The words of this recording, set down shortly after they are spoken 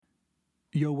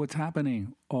Yo, what's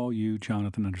happening? All you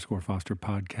Jonathan_Foster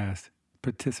podcast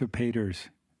participators.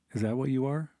 Is that what you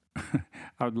are?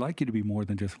 I would like you to be more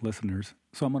than just listeners,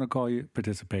 so I'm going to call you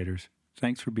participators.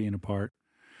 Thanks for being a part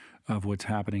of what's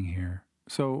happening here.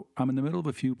 So I'm in the middle of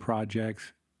a few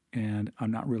projects, and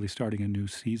I'm not really starting a new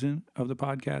season of the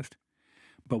podcast.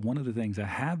 But one of the things I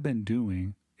have been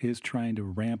doing is trying to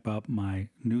ramp up my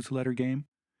newsletter game.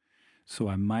 So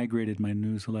I migrated my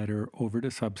newsletter over to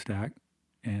Substack.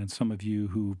 And some of you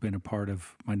who've been a part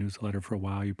of my newsletter for a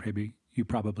while, you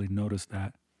probably noticed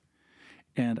that.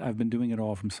 And I've been doing it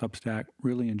all from Substack,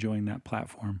 really enjoying that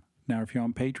platform. Now, if you're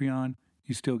on Patreon,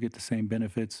 you still get the same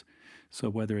benefits. So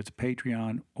whether it's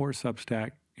Patreon or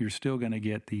Substack, you're still going to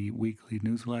get the weekly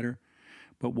newsletter.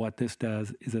 But what this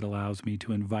does is it allows me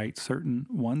to invite certain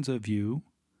ones of you,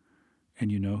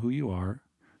 and you know who you are,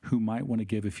 who might want to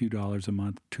give a few dollars a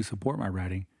month to support my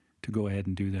writing, to go ahead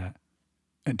and do that.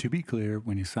 And to be clear,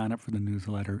 when you sign up for the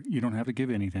newsletter, you don't have to give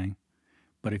anything.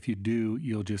 But if you do,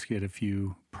 you'll just get a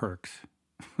few perks,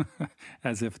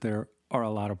 as if there are a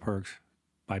lot of perks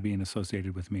by being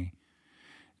associated with me.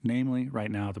 Namely, right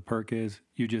now, the perk is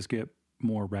you just get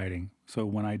more writing. So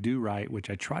when I do write, which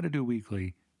I try to do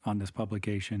weekly on this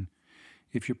publication,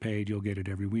 if you're paid, you'll get it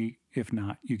every week. If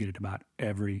not, you get it about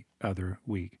every other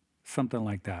week, something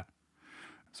like that.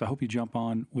 So I hope you jump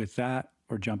on with that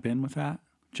or jump in with that.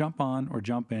 Jump on or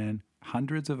jump in.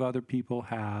 Hundreds of other people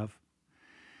have.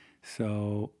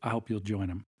 So I hope you'll join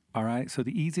them. All right. So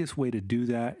the easiest way to do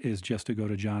that is just to go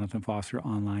to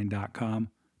jonathanfosteronline.com.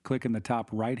 Click in the top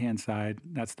right-hand side.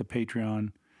 That's the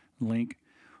Patreon link.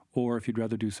 Or if you'd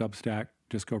rather do Substack,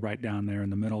 just go right down there in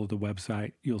the middle of the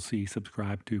website. You'll see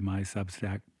subscribe to my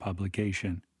Substack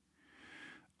publication.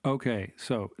 Okay.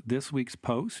 So this week's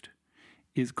post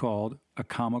is called A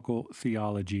Comical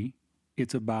Theology.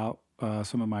 It's about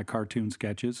some of my cartoon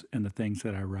sketches and the things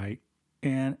that I write.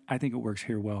 And I think it works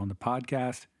here well on the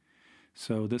podcast.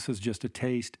 So this is just a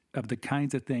taste of the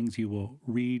kinds of things you will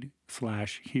read/hear/see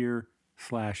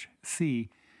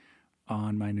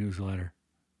on my newsletter.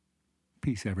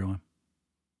 Peace, everyone.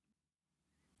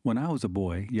 When I was a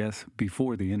boy, yes,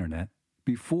 before the internet,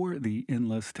 before the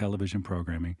endless television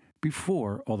programming,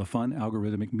 before all the fun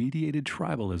algorithmic mediated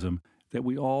tribalism that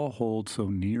we all hold so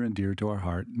near and dear to our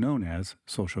heart, known as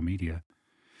social media.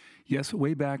 Yes,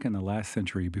 way back in the last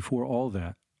century, before all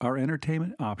that, our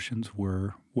entertainment options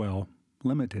were, well,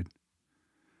 limited.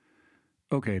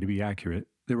 Okay, to be accurate,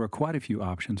 there were quite a few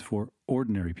options for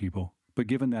ordinary people, but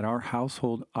given that our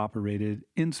household operated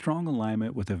in strong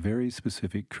alignment with a very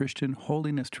specific Christian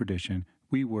holiness tradition,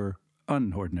 we were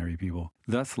unordinary people.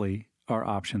 Thusly, our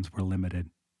options were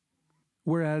limited.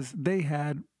 Whereas they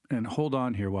had, and hold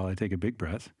on here while I take a big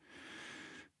breath,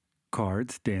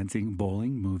 cards, dancing,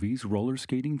 bowling, movies, roller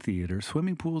skating, theater,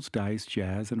 swimming pools, dice,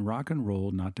 jazz, and rock and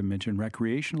roll, not to mention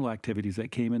recreational activities that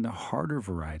came in the harder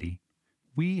variety.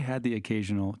 We had the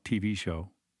occasional TV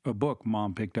show, a book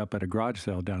Mom picked up at a garage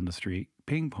sale down the street,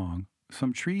 ping pong,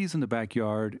 some trees in the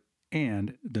backyard,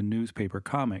 and the newspaper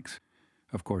comics,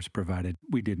 of course, provided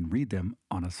we didn't read them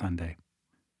on a Sunday.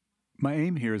 My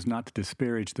aim here is not to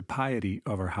disparage the piety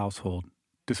of our household.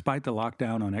 Despite the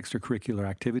lockdown on extracurricular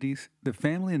activities, the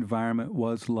family environment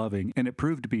was loving, and it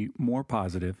proved to be more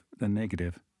positive than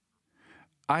negative.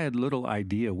 I had little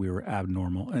idea we were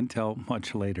abnormal until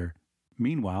much later.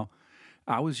 Meanwhile,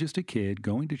 I was just a kid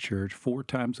going to church 4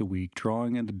 times a week,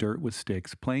 drawing in the dirt with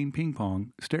sticks, playing ping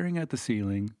pong, staring at the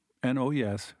ceiling, and oh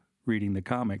yes, reading the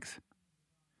comics.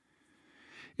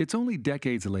 It's only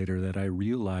decades later that I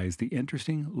realized the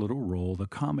interesting little role the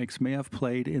comics may have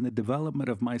played in the development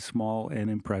of my small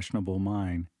and impressionable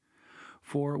mind.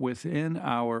 For within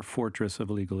our fortress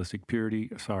of legalistic purity,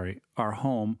 our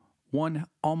home, one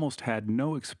almost had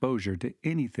no exposure to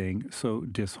anything so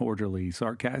disorderly,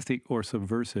 sarcastic, or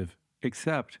subversive,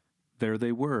 except there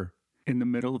they were, in the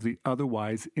middle of the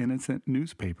otherwise innocent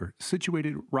newspaper,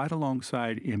 situated right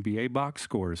alongside NBA box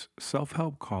scores,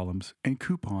 self-help columns, and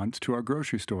coupons to our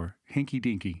grocery store, Hinky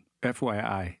Dinky.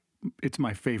 FYI, it's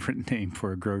my favorite name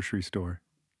for a grocery store.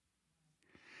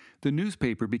 The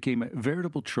newspaper became a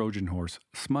veritable Trojan horse,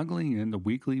 smuggling in the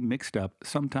weekly mixed up,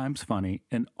 sometimes funny,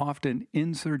 and often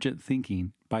insurgent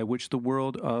thinking by which the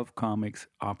world of comics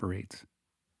operates.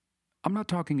 I'm not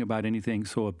talking about anything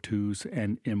so obtuse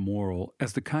and immoral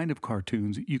as the kind of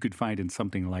cartoons you could find in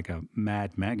something like a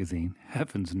Mad magazine.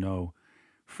 Heavens no.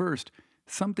 First,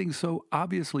 something so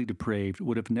obviously depraved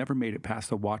would have never made it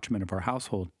past the watchman of our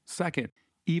household. Second,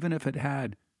 even if it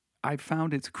had, I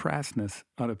found its crassness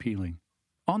unappealing.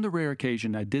 On the rare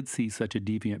occasion I did see such a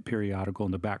deviant periodical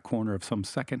in the back corner of some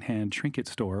second-hand trinket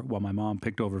store while my mom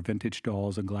picked over vintage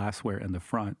dolls and glassware in the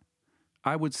front,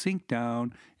 I would sink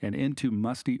down and into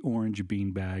musty orange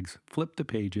bean bags, flip the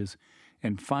pages,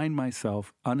 and find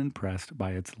myself unimpressed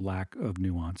by its lack of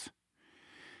nuance.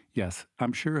 Yes,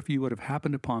 I'm sure if you would have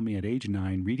happened upon me at age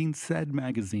 9 reading said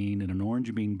magazine in an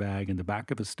orange bean bag in the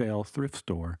back of a stale thrift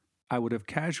store, I would have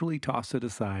casually tossed it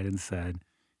aside and said,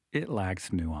 it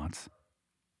lacks nuance.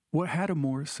 What had a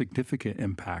more significant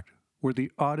impact were the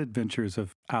odd adventures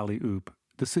of Alley Oop,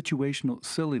 the situational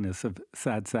silliness of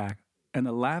Sad Sack, and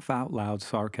the laugh-out-loud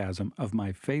sarcasm of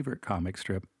my favorite comic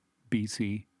strip,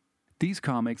 BC. These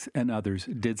comics and others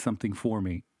did something for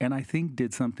me, and I think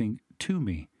did something to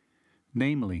me.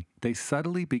 Namely, they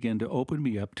subtly begin to open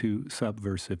me up to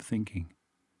subversive thinking.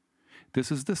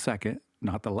 This is the second,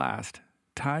 not the last,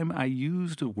 time I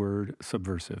used the word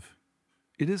subversive.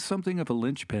 It is something of a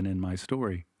linchpin in my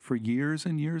story. For years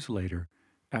and years later,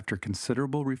 after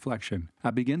considerable reflection,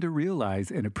 I begin to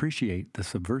realize and appreciate the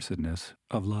subversiveness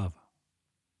of love.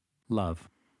 Love.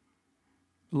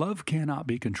 Love cannot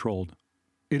be controlled.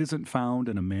 It isn't found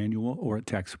in a manual or a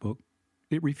textbook.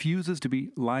 It refuses to be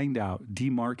lined out,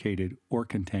 demarcated, or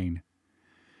contained.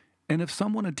 And if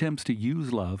someone attempts to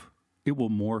use love, it will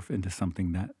morph into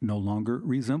something that no longer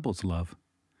resembles love.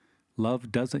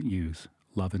 Love doesn't use.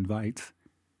 Love invites.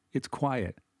 It's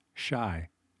quiet, shy,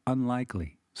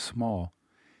 unlikely, small,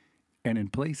 and in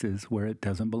places where it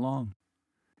doesn't belong.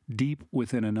 Deep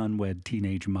within an unwed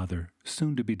teenage mother,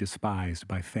 soon to be despised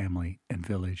by family and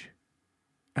village.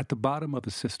 At the bottom of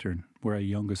a cistern where a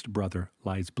youngest brother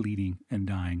lies bleeding and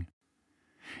dying.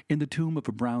 In the tomb of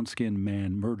a brown-skinned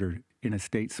man murdered in a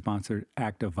state-sponsored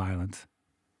act of violence.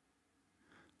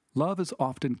 Love is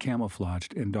often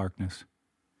camouflaged in darkness.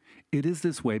 It is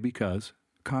this way because,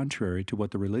 contrary to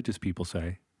what the religious people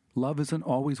say, love isn't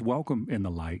always welcome in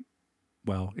the light.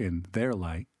 Well, in their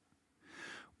light.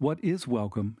 What is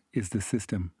welcome is the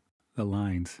system, the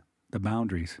lines, the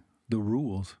boundaries, the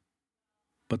rules.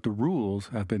 But the rules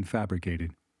have been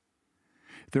fabricated.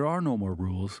 There are no more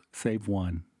rules save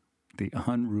one, the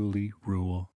unruly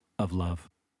rule of love.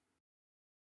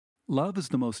 Love is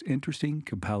the most interesting,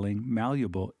 compelling,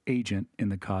 malleable agent in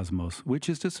the cosmos, which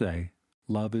is to say,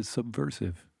 love is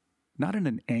subversive. Not in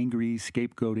an angry,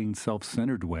 scapegoating,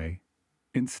 self-centered way.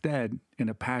 Instead, in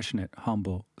a passionate,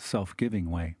 humble, self-giving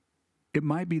way. It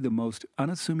might be the most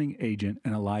unassuming agent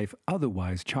in a life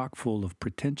otherwise chock full of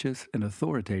pretentious and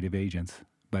authoritative agents,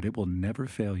 but it will never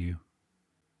fail you.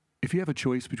 If you have a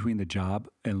choice between the job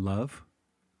and love,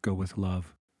 go with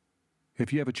love.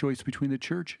 If you have a choice between the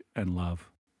church and love,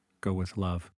 go with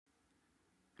love.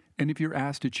 And if you're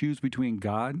asked to choose between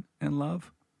God and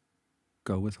love,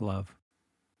 go with love.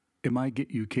 It might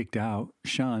get you kicked out,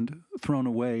 shunned, thrown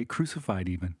away, crucified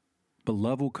even, but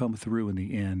love will come through in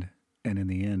the end, and in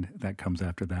the end, that comes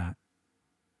after that.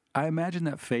 I imagine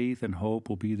that faith and hope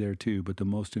will be there too, but the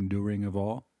most enduring of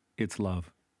all, it's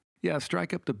love. Yeah,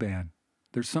 strike up the band.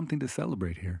 There's something to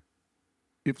celebrate here.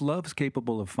 If love's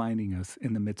capable of finding us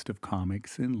in the midst of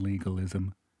comics and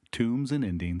legalism, tombs and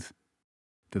endings,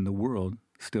 then the world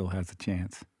still has a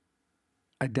chance.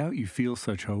 I doubt you feel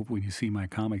such hope when you see my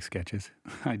comic sketches.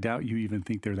 I doubt you even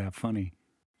think they're that funny.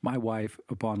 My wife,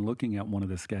 upon looking at one of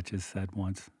the sketches, said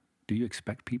once, "Do you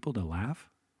expect people to laugh?"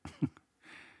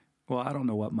 Well, I don't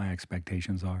know what my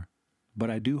expectations are,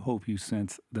 but I do hope you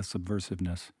sense the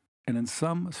subversiveness. And in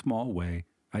some small way,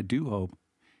 I do hope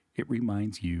it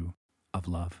reminds you of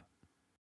love.